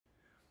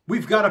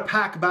We've got a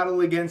pack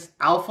battle against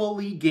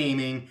AlphaLee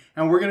Gaming,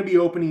 and we're going to be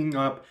opening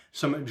up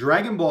some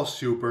Dragon Ball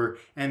Super,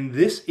 and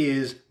this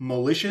is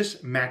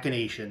Malicious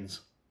Machinations.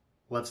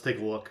 Let's take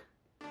a look.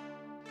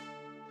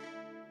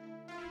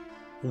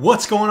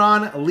 What's going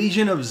on,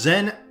 Legion of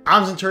Zen?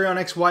 I'm Centurion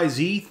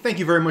XYZ. Thank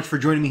you very much for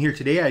joining me here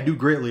today. I do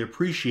greatly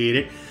appreciate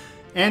it.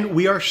 And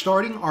we are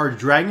starting our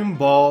Dragon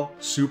Ball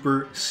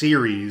Super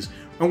series,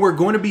 and we're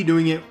going to be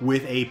doing it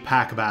with a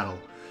pack battle.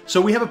 So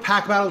we have a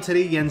pack battle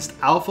today against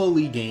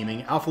AlphaLee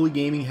Gaming. AlphaLee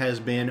Gaming has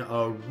been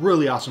a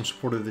really awesome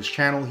supporter of this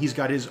channel. He's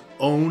got his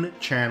own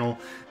channel.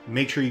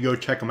 Make sure you go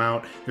check him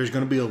out. There's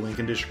going to be a link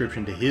in the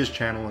description to his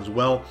channel as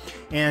well.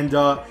 And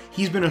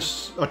he's been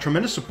a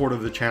tremendous supporter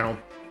of the channel.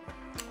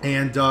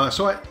 And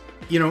so I,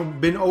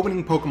 been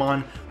opening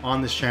Pokemon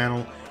on this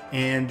channel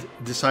and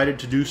decided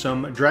to do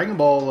some Dragon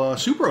Ball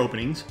Super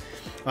openings.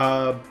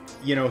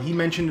 He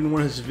mentioned in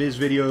one of his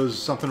videos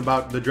something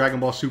about the Dragon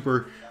Ball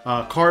Super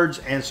cards,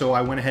 and so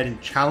I went ahead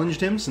and challenged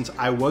him since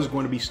I was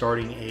going to be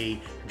starting a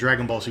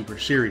Dragon Ball Super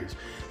series.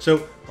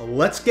 So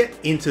let's get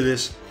into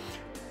this.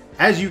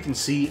 As you can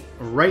see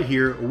right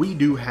here, we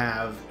do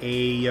have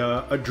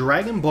a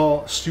Dragon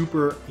Ball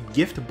Super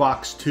Gift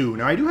Box 2.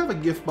 Now I do have a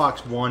Gift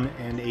Box 1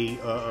 and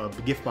a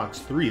Gift Box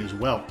 3 as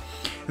well.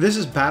 This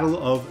is Battle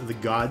of the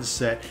Gods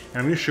set, and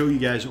I'm going to show you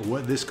guys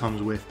what this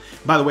comes with.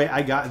 By the way,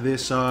 I got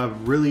this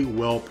really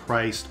well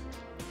priced,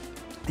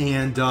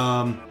 and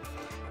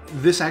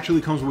this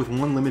actually comes with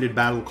one limited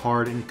battle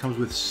card, and it comes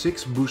with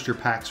 6 booster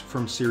packs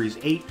from Series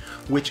 8,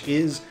 which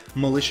is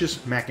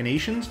Malicious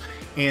Machinations.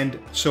 And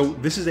so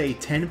this is a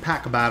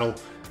 10-pack battle.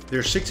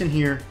 There's 6 in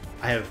here.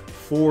 I have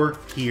 4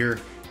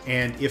 here.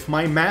 And if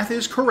my math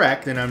is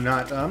correct, and I'm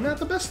not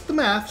the best at the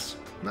maths,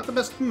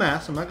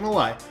 I'm not gonna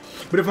lie.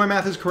 But if my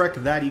math is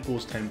correct, that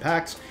equals 10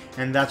 packs,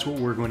 and that's what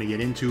we're going to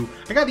get into.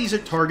 I got these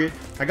at Target.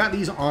 I got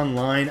these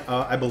online.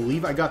 I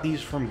believe I got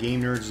these from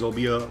Game Nerds. There'll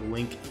be a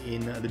link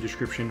in the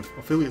description,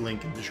 affiliate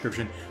link in the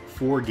description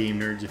for Game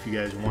Nerds if you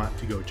guys want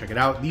to go check it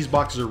out. These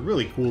boxes are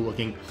really cool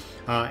looking,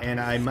 and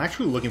I'm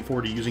actually looking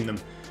forward to using them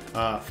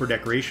for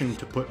decoration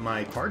to put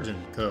my cards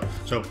in.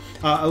 So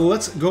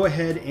let's go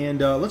ahead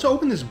and let's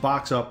open this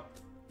box up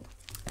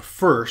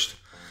first.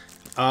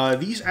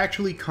 These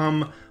actually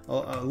come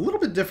a little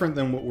bit different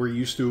than what we're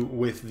used to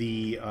with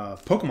the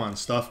Pokemon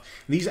stuff.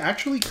 These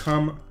actually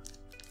come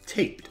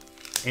taped,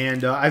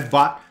 and I've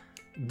bought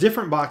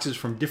different boxes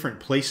from different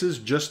places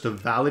just to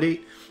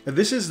validate that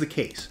this is the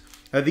case.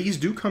 These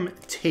do come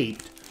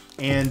taped,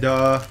 and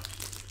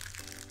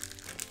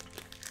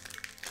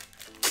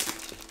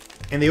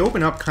they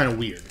open up kind of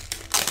weird.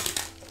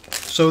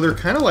 So they're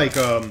kind of like,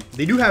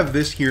 they do have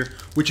this here,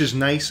 which is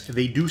nice.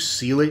 They do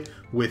seal it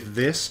with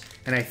this,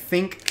 and I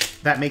think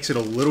that makes it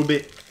a little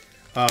bit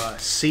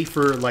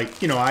safer.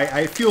 Like,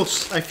 I feel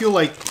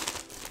like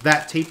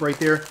that tape right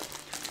there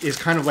is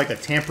kind of like a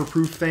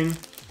tamper-proof thing.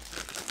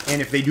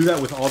 And if they do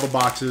that with all the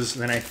boxes,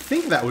 then I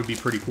think that would be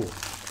pretty cool.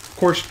 Of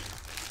course,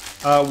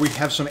 we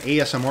have some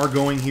ASMR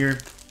going here.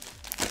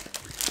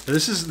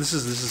 This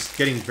is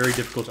getting very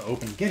difficult to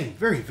open. Getting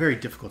very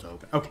difficult to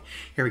open. Okay,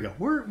 here we go.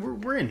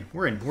 We're in.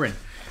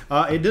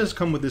 It does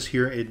come with this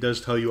here. It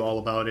does tell you all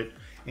about it.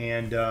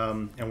 And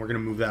we're gonna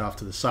move that off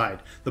to the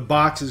side. The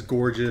box is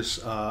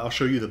gorgeous. I'll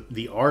show you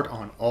the art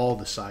on all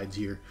the sides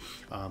here.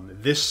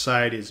 This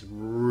side is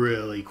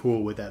really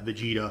cool with that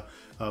Vegeta,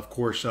 of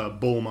course,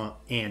 Bulma,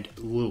 and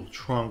little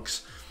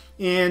Trunks,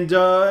 and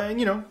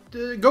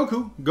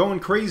Goku going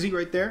crazy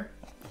right there,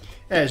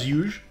 as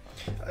usual.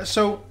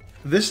 So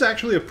this is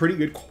actually a pretty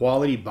good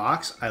quality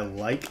box. I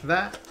like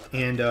that,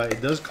 and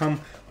it does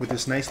come with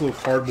this nice little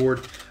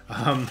cardboard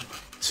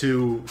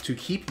to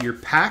keep your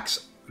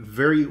packs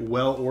very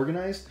well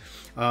organized.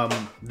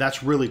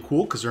 That's really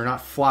cool because they're not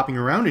flopping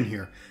around in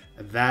here.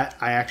 That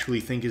I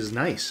actually think is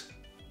nice.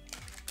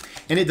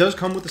 And it does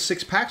come with the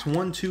 6 packs.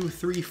 1, 2,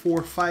 3,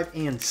 4, 5,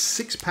 and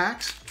 6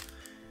 packs.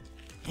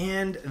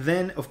 And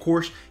then, of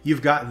course,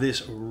 you've got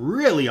this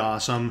really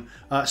awesome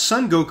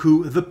Son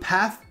Goku, The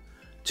Path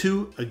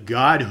to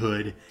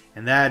Godhood.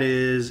 And that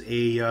is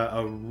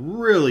a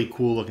really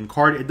cool looking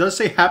card. It does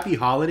say Happy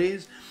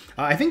Holidays.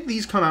 I think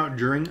these come out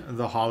during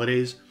the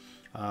holidays.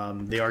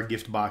 They are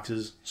gift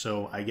boxes,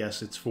 so I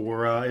guess it's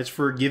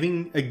for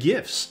giving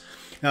gifts,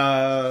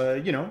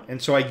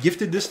 and so I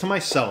gifted this to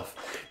myself.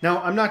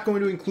 Now, I'm not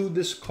going to include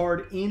this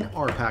card in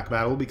our pack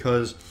battle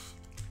because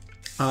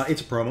it's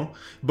a promo,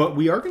 but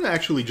we are going to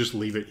actually just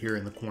leave it here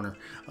in the corner.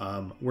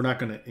 We're not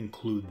going to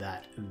include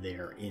that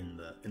there in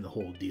the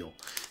whole deal.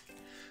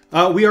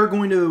 We are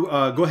going to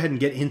go ahead and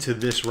get into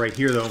this right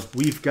here, though.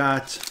 We've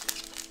got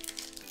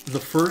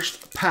the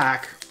first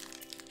pack.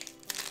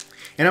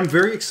 And I'm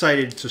very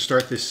excited to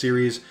start this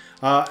series.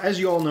 As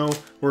you all know,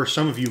 or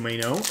some of you may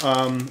know,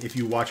 if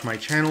you watch my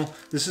channel,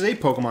 this is a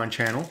Pokemon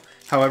channel.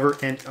 However,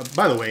 and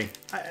by the way,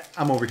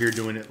 I'm over here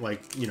doing it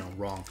like,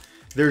 wrong.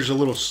 There's a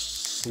little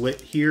slit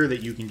here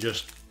that you can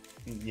just,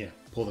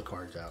 pull the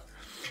cards out.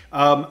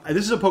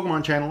 This is a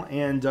Pokemon channel,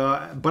 and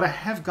but I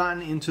have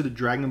gotten into the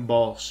Dragon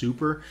Ball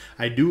Super.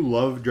 I do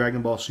love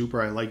Dragon Ball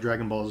Super. I like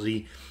Dragon Ball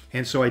Z.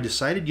 And so I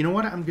decided, you know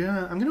what, I'm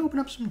gonna open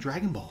up some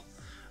Dragon Ball.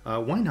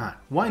 Why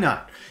not? Why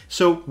not?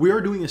 So we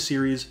are doing a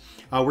series.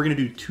 We're gonna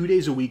do 2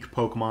 days a week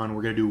Pokemon.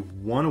 We're gonna do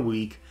 1 a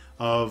week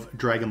of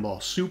Dragon Ball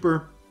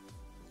Super.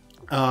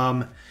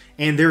 And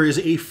there is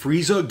a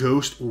Frieza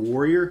Ghost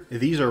Warrior.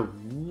 These are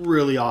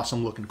really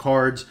awesome looking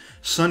cards.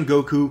 Son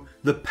Goku,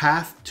 the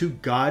Path to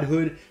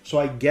Godhood. So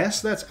I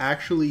guess that's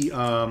actually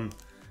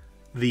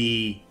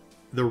the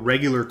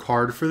regular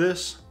card for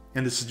this,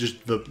 and this is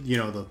just the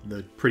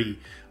the pretty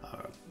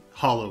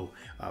hollow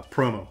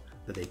promo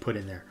that they put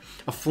in there.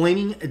 A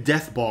Flaming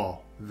Death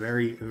Ball,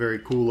 very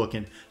cool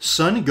looking.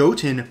 Son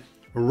Goten,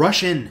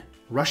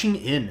 rushing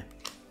in.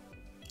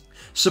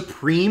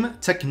 Supreme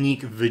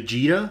Technique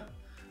Vegeta.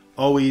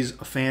 Always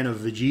a fan of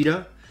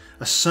Vegeta.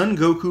 A Son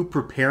Goku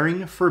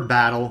preparing for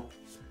battle.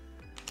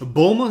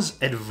 Bulma's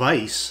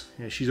advice.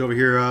 Yeah, she's over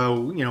here,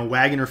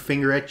 wagging her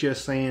finger at you,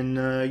 saying,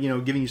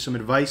 giving you some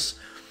advice.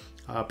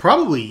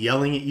 Probably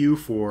yelling at you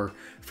for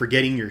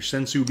forgetting your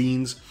sensu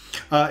beans.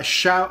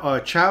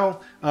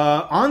 Chow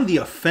on the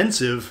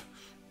offensive.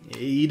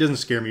 He doesn't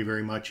scare me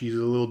very much. He's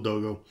a little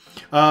dogo.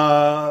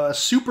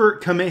 Super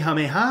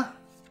Kamehameha.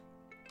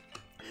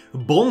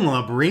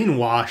 Bulma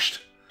brainwashed.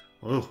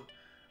 Oh,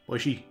 boy,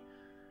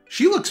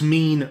 she looks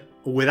mean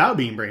without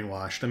being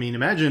brainwashed. I mean,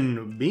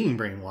 imagine being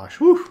brainwashed.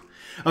 Whew.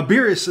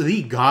 Beerus,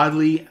 the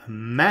Godly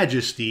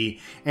Majesty.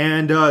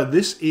 And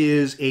this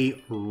is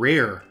a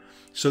rare.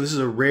 So this is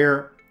a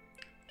rare.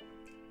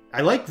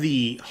 I like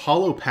the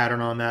hollow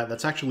pattern on that.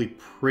 That's actually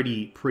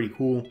pretty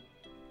cool.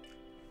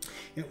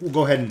 We'll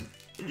go ahead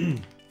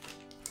and...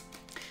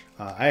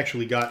 I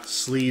actually got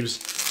sleeves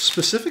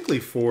specifically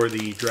for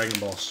the Dragon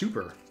Ball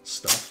Super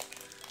stuff.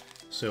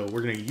 So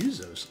we're going to use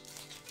those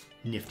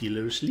nifty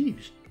little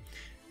sleeves.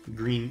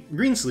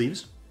 Green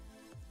sleeves.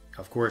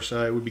 Of course,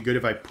 it would be good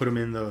if I put them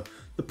in the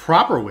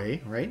proper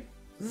way, right?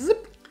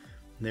 Zip.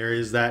 There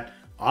is that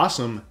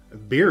awesome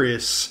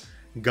Beerus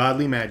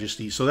Godly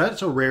Majesty. So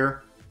that's a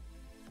rare.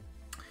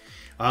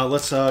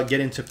 Let's get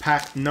into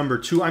pack number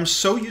 2. I'm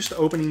so used to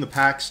opening the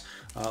packs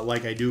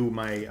like I do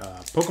my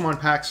Pokemon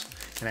packs,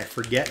 and I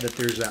forget that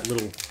there's that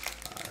little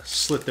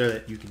slit there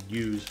that you can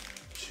use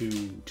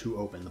to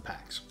open the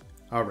packs.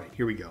 All right,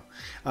 here we go.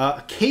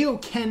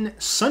 Kaioken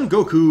Son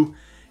Goku,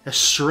 a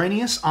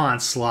Strenuous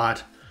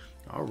Onslaught.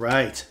 All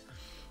right.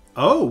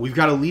 Oh, we've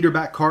got a leader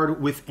back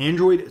card with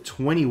Android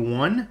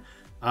 21.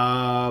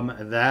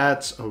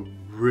 That's a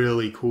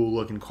really cool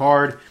looking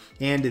card.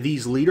 And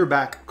these leader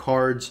back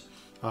cards,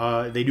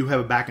 they do have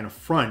a back and a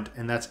front,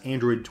 and that's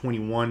Android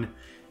 21.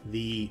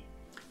 The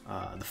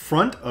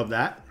front of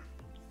that.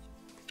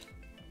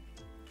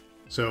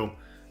 So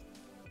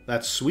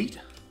that's sweet.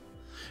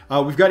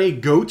 We've got a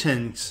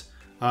Gotenks.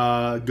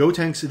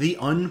 Gotenks the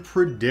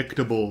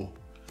Unpredictable.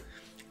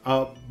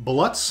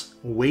 Blutz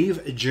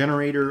Wave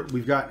Generator.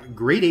 We've got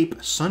Great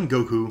Ape Son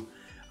Goku.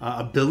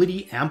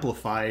 Ability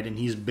Amplified, and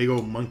he's a big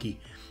old monkey.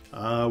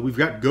 We've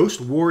got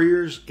Ghost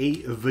Warriors, a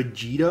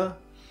Vegeta,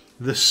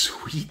 the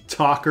Sweet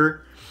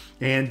Talker.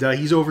 And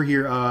he's over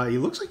here. He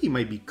looks like he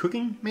might be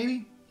cooking,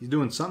 maybe? He's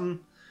doing something.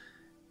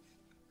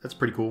 That's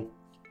pretty cool.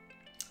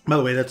 By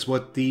the way, that's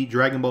what the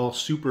Dragon Ball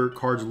Super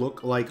cards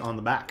look like on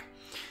the back.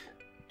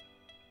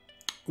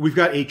 We've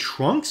got a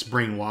Trunks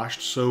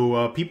brainwashed,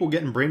 so people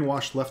getting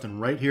brainwashed left and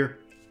right here.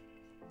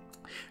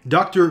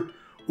 Dr.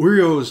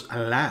 Urio's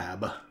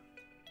Lab.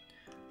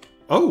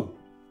 Oh,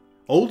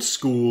 old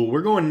school.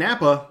 We're going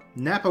Nappa.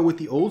 Nappa with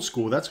the old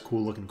school. That's a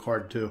cool looking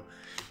card too.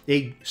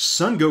 A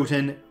Son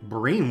Goten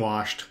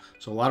brainwashed.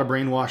 So a lot of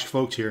brainwashed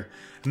folks here.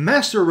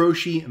 Master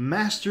Roshi,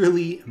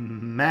 Masterly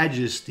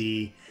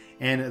Majesty.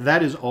 And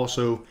that is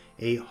also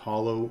a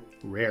holo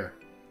rare.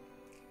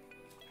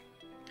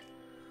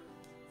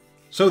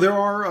 So there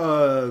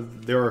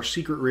are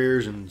secret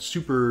rares and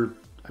super,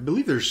 I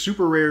believe there's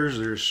super rares,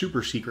 there's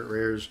super secret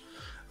rares.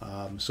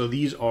 So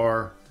these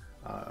are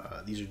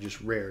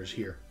just rares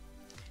here.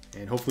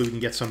 And hopefully we can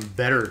get some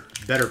better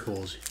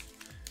pulls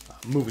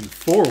moving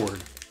forward.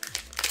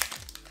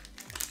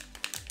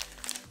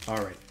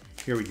 All right,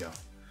 here we go.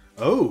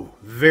 Oh,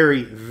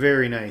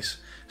 very nice.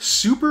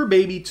 Super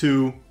Baby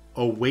 2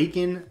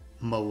 Awaken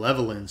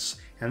Malevolence.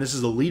 And this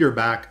is the leader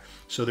back,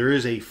 so there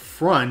is a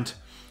front.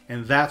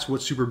 And that's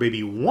what Super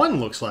Baby 1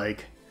 looks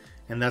like.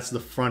 And that's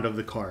the front of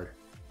the card.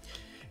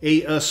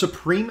 A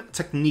Supreme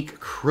Technique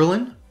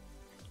Krillin.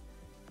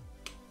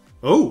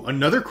 Oh,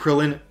 another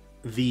Krillin,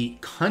 the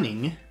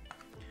Cunning.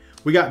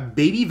 We got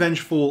Baby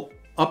Vengeful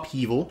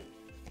Upheaval.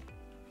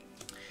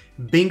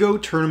 Bingo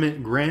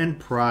Tournament Grand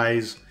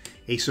Prize.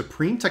 A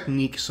Supreme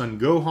Technique Son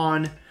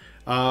Gohan.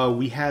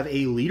 We have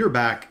a leader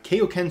back,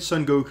 Kaioken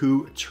Son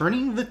Goku,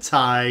 Turning the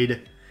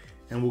Tide.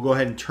 And we'll go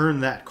ahead and turn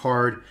that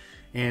card.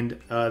 And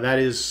that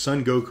is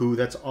Son Goku.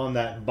 That's on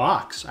that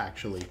box,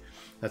 actually.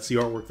 That's the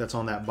artwork that's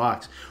on that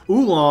box.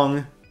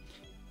 Oolong.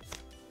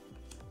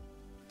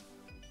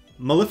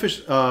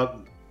 Maleficent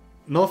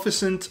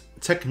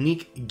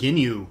Technique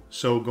Ginyu.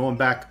 So going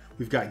back,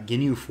 we've got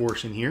Ginyu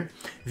Force in here.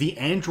 The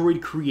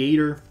Android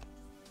Creator.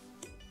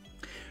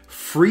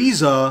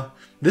 Frieza.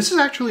 This is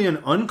actually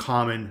an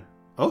uncommon.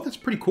 Oh, that's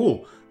pretty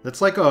cool.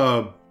 That's like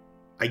a,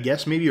 I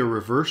guess maybe a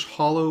reverse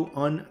holo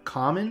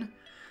uncommon.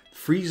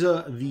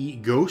 Frieza the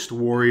Ghost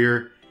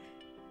Warrior.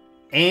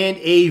 And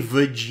a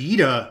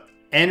Vegeta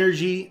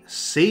Energy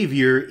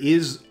Savior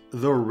is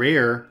the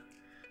rare.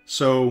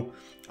 So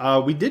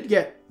we did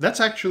get, that's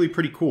actually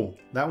pretty cool.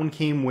 That one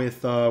came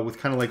with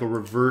kind of like a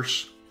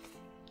reverse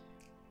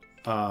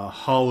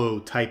holo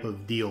type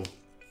of deal.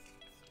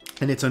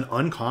 And it's an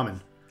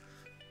uncommon.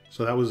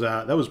 So that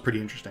was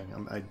pretty interesting.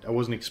 I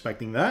wasn't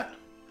expecting that.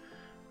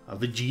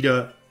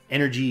 Vegeta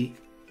Energy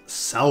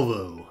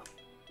Salvo.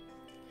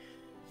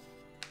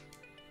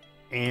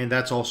 And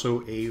that's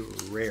also a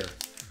rare.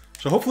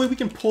 So hopefully we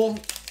can pull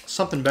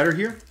something better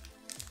here.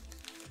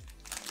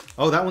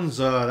 Oh, that one's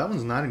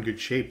not in good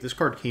shape. This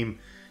card came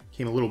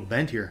a little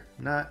bent here.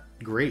 Not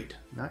great.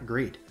 Not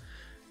great.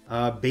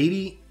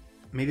 Baby,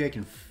 maybe I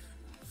can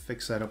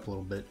fix that up a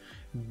little bit.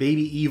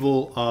 Baby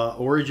Evil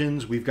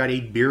Origins. We've got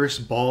a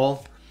Beerus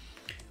Ball.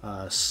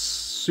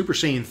 Super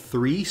Saiyan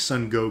 3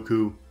 Son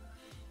Goku.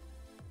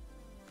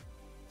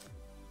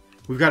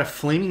 We've got a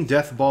Flaming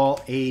Death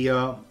Ball,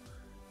 a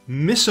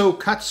Miso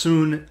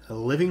Katsune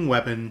Living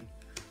Weapon,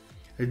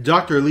 a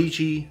Dr.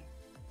 Lychee,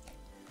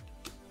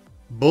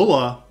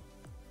 Bulla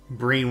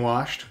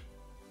Brainwashed,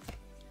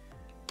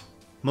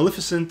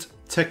 Maleficent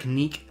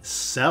Technique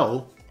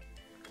Cell.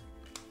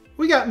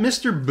 We got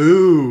Mr.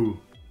 Boo.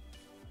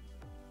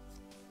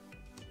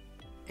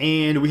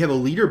 And we have a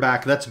leader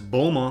back, that's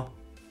Bulma.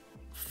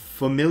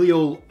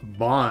 Familial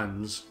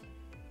Bonds.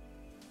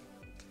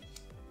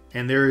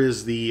 And there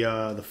is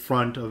the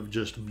front of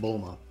just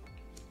Bulma.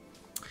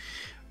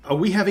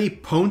 We have a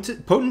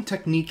Potent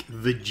Technique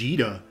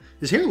Vegeta.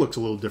 His hair looks a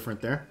little different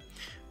there.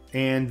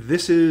 And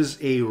this is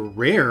a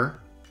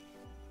rare.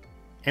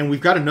 And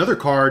we've got another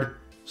card.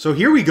 So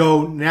here we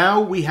go.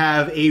 Now we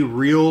have a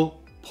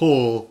real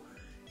pull.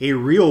 A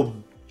real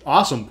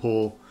awesome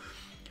pull.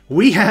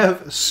 We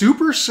have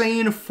Super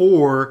Saiyan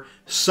 4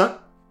 Sun...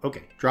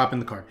 Okay, dropping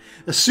the card.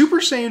 A Super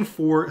Saiyan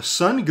 4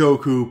 Son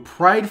Goku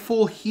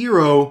Prideful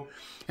Hero.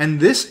 And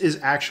this is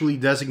actually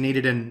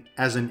designated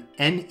as an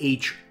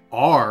NHR.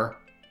 I'll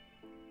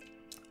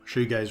show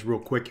you guys real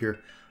quick here.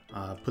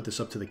 Put this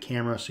up to the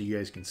camera so you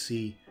guys can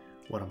see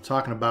what I'm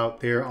talking about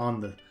there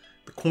on the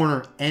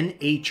corner.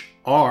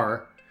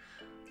 NHR.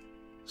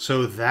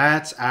 So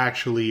that's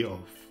actually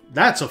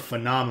that's a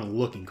phenomenal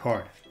looking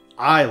card.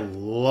 I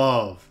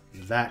love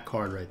that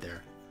card right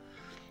there.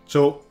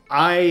 So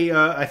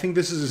I think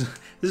this is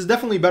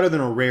definitely better than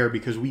a rare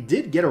because we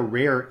did get a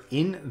rare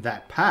in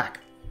that pack.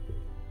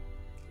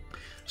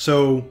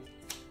 So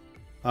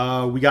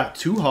we got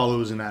 2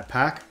 holos in that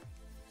pack.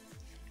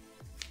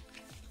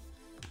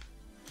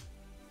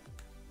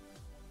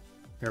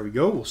 There we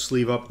go. We'll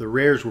sleeve up the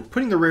rares. We're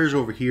putting the rares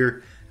over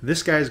here.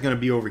 This guy's going to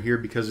be over here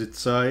because it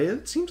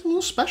seems a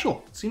little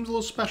special. It seems a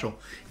little special.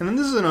 And then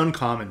this is an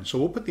uncommon. So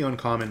we'll put the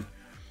uncommon.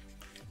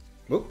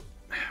 We'll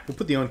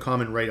put the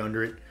uncommon right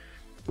under it.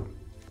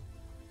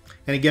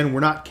 And again, we're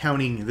not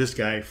counting this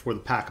guy for the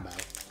pack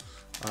battle.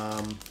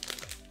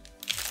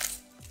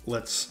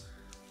 Let's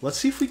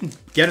see if we can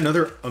get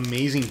another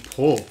amazing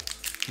pull.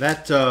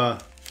 That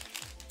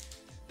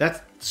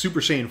Super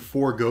Saiyan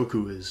 4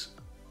 Goku is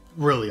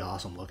really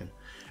awesome looking.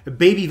 A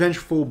Baby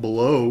Vengeful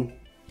Below.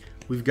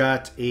 We've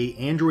got a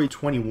Android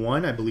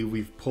 21. I believe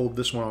we've pulled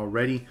this one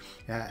already.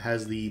 It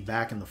has the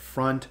back and the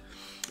front.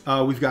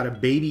 We've got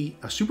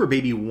a Super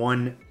Baby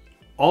 1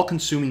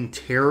 All-Consuming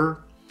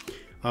Terror.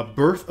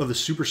 Birth of the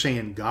Super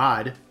Saiyan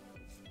God.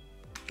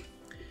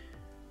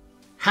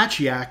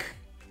 Hachiyak.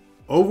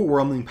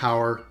 Overwhelming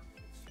Power.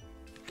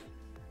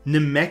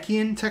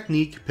 Namekian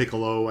Technique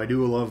Piccolo. I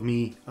do love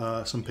me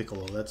some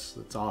Piccolo.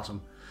 That's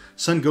awesome.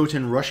 Son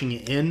Goten rushing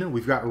in.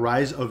 We've got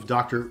Rise of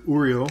Dr.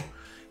 Urio.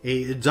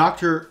 A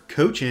Dr.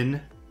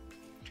 Kochin.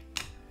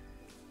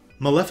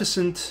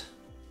 Maleficent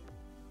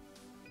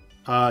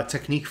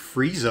Technique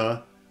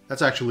Frieza.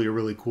 That's actually a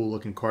really cool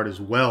looking card as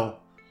well.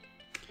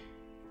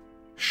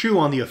 Shu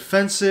on the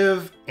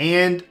offensive.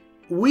 And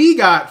we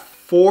got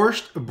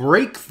Forced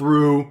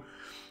Breakthrough.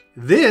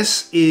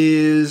 This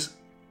is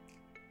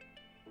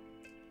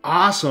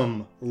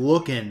awesome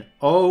looking.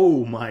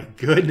 Oh my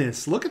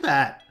goodness. Look at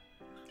that.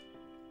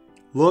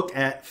 Look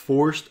at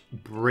Forced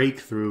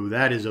Breakthrough.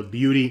 That is a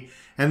beauty.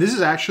 And this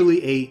is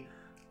actually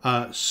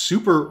a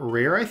super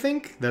rare, I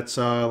think. That's,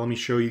 let me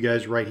show you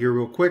guys right here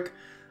real quick.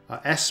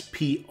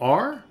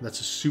 SPR. That's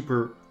a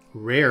super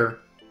rare.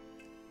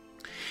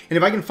 And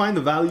if I can find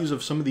the values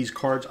of some of these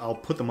cards, I'll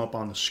put them up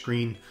on the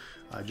screen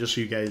just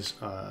so you guys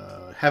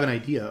have an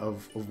idea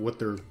of what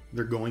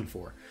they're going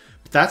for.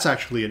 But that's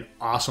actually an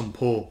awesome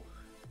pull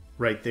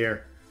right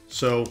there.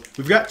 So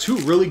we've got 2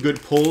 really good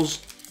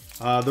pulls.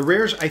 The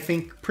rares, I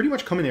think, pretty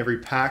much come in every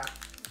pack.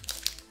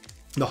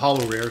 The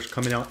holo rares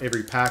coming out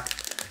every pack.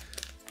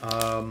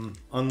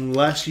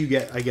 Unless you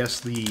get, I guess,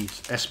 the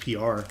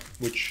SPR,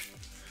 which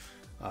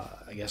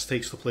I guess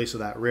takes the place of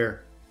that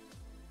rare.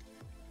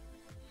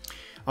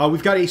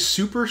 We've got a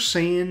Super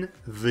Saiyan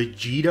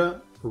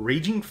Vegeta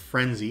Raging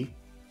Frenzy.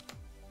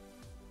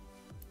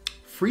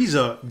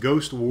 Frieza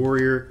Ghost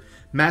Warrior.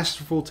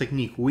 Masterful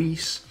Technique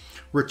Whis,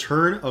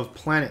 Return of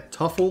Planet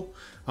Tuffle,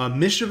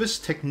 Mischievous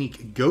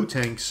Technique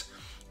Gotenks,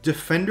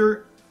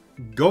 Defender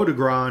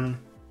Godogron,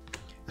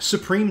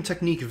 Supreme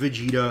Technique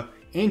Vegeta,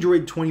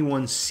 Android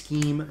 21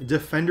 Scheme,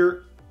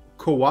 Defender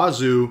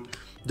Kawazu,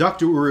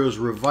 Dr. Urio's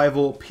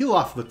Revival, Peel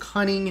Off the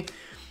Cunning.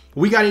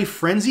 We got a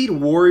Frenzied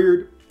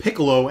Warrior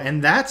Piccolo,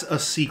 and that's a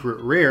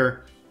secret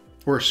rare,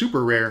 or a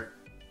super rare.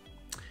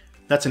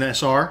 That's an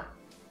SR.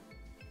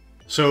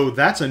 So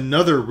that's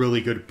another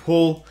really good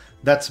pull.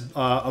 That's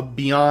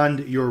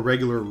beyond your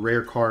regular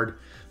rare card.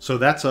 So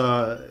that's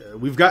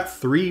we've got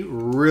 3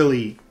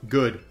 really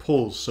good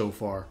pulls so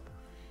far.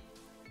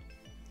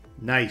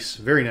 Nice,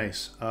 very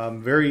nice.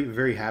 Very,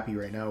 very happy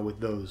right now with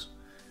those.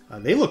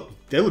 They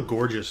look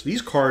gorgeous.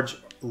 These cards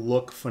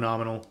look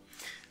phenomenal.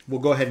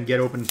 We'll go ahead and get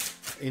open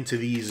into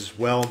these as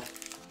well.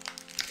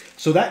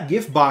 So that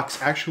gift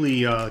box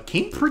actually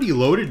came pretty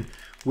loaded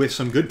with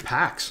some good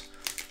packs.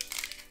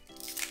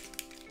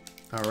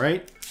 All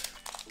right.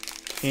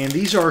 And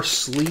these are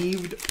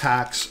sleeved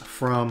packs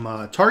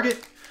from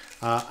Target.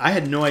 I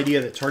had no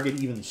idea that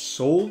Target even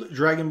sold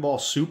Dragon Ball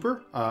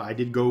Super. I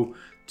did go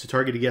to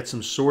Target to get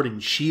some Sword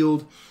and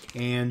Shield,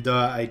 and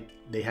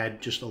they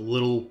had just a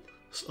little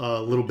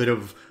bit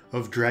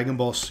of Dragon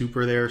Ball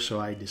Super there, so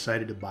I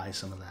decided to buy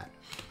some of that.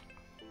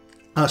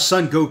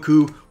 Son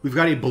Goku, we've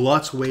got a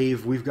Blutz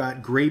Wave, we've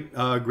got Great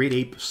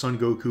Ape Son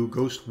Goku,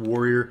 Ghost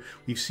Warrior,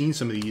 we've seen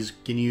some of these,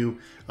 Ginyu,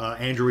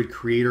 Android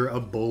Creator,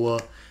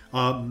 Ebola,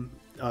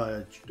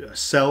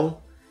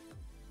 Cell,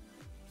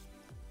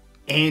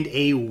 and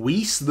a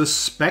Whis the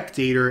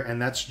Spectator,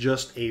 and that's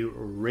just a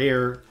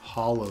rare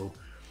holo.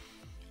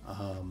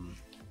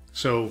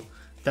 So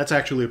that's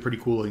actually a pretty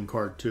cool looking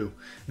card too.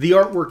 The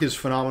artwork is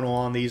phenomenal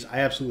on these.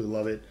 I absolutely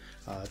love it.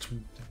 It's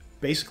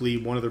basically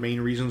one of the main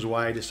reasons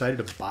why I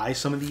decided to buy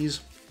some of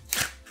these.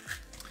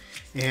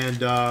 And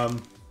now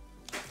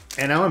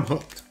I'm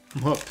hooked.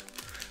 I'm hooked.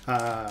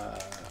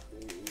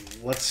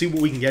 Let's see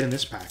what we can get in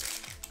this pack.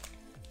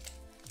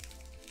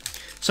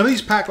 Some of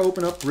these packs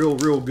open up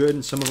real good,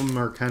 and some of them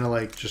are kind of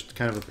like just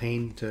kind of a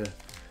pain to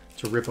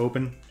rip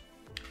open.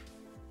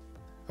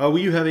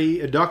 We have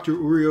a Dr.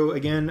 Urio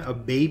again, a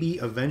Baby,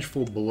 a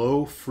Vengeful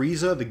Blow,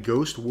 Frieza, the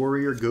Ghost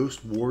Warrior,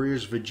 Ghost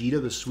Warriors,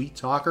 Vegeta, the Sweet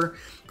Talker,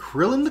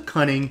 Krillin the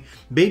Cunning,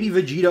 Baby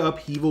Vegeta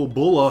Upheaval,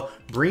 Bulla,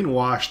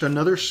 Brainwashed,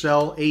 another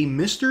Cell, a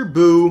Mr.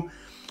 Boo.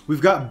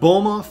 We've got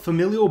Bulma,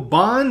 Familial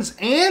Bonds,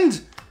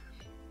 and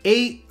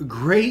a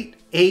Great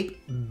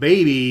Ape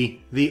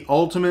Baby, the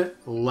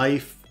Ultimate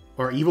Life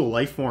or Evil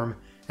Life Form,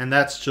 and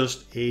that's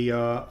just a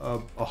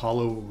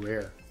holo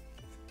rare.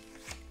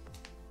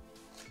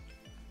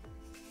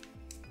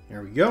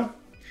 There we go.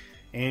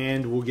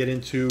 And we'll get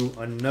into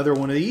another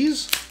one of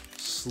these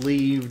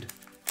sleeved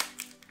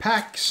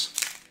packs.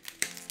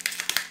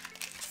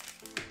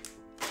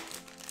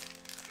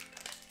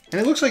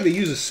 And it looks like they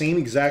use the same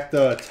exact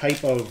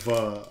type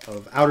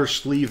of outer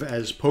sleeve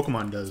as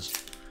Pokemon does,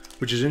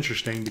 which is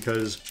interesting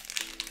because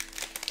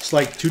it's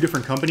like 2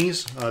 different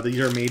companies.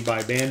 These are made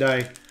by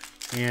Bandai,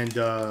 and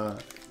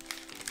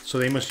so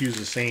they must use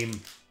the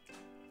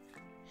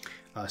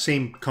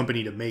same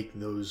company to make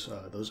those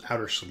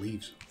outer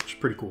sleeves, which is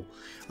pretty cool.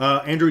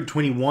 Android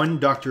 21,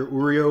 Dr.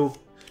 Urio,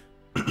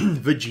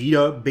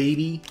 Vegeta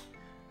Baby,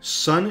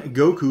 Son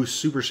Goku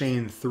Super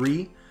Saiyan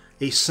 3,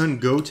 a Son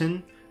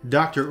Goten,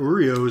 Dr.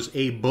 Urio's,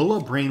 a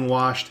Bulla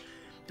Brainwashed,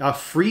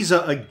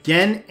 Frieza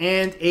again,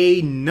 and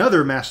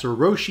another Master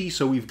Roshi.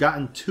 So we've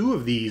gotten 2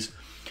 of these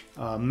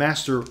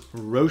Master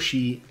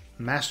Roshi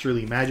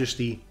Masterly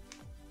Majesty.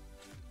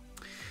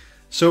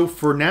 So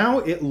for now,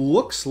 it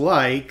looks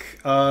like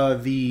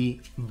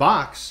the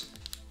box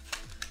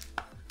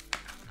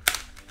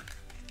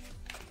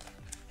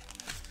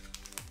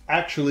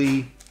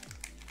actually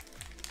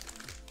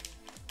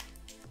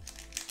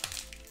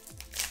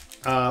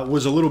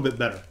was a little bit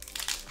better.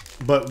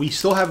 But we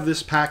still have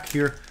this pack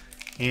here,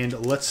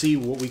 and let's see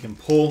what we can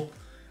pull.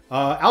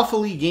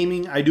 AlphaLee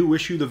Gaming, I do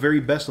wish you the very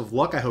best of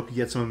luck. I hope you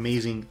get some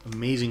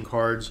amazing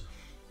cards.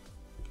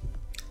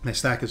 My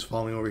stack is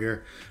falling over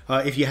here.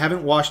 If you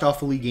haven't watched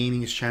AlphaLee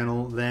Gaming's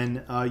channel,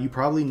 then you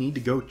probably need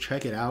to go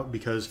check it out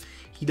because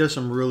he does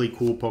some really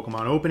cool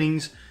Pokemon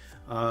openings.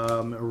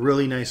 A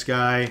really nice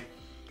guy,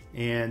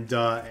 and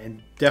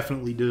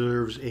definitely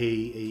deserves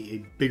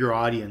a bigger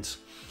audience.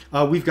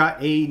 We've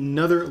got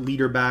another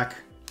leader back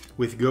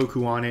with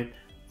Goku on it,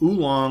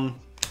 Oolong,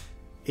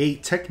 a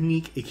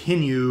Technique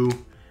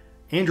Ginyu,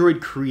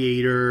 Android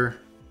Creator,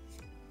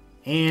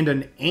 and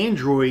an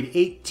Android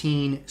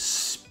 18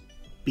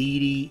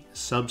 Speedy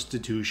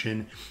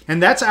Substitution.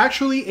 And that's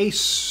actually a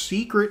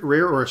secret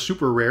rare, or a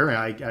super rare.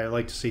 I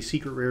like to say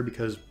secret rare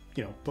because,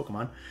 you know,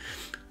 Pokemon.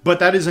 But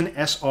that is an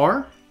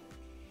SR.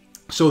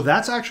 So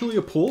that's actually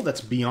a pull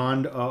that's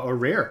beyond a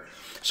rare.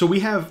 So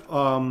we have,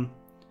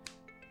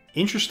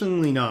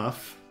 interestingly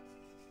enough,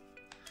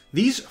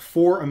 these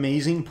 4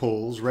 amazing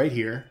pulls right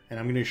here. And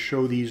I'm going to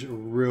show these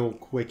real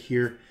quick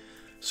here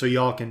so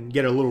y'all can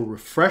get a little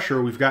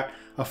refresher. We've got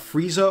a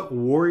Frieza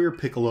Warrior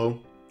Piccolo,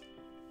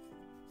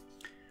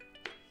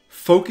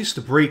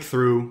 Focused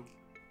Breakthrough,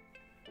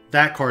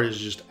 That card is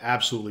just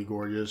absolutely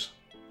gorgeous.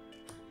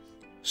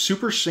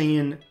 Super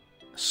Saiyan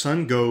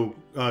Sun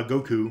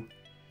Goku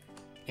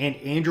and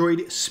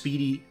Android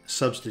Speedy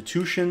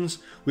substitutions.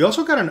 We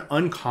also got an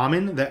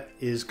uncommon that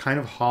is kind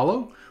of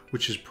hollow,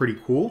 which is pretty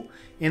cool.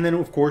 And then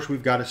of course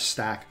we've got a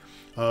stack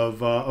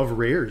of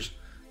rares.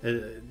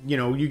 You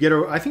know, you get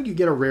I think you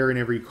get a rare in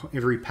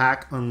every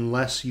pack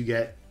unless you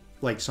get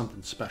like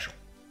something special.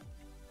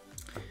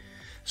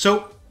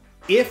 So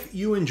if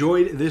you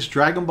enjoyed this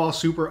Dragon Ball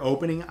Super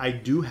opening, I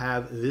do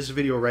have this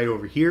video right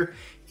over here.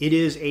 It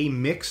is a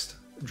mixed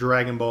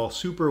Dragon Ball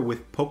Super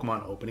with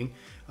Pokemon opening,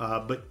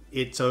 but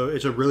it's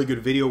a really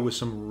good video with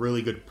some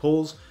really good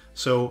pulls.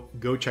 So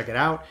go check it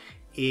out,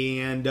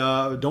 and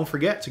don't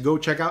forget to go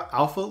check out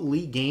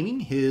AlphaLee Gaming.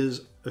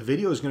 His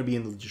video is going to be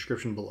in the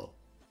description below.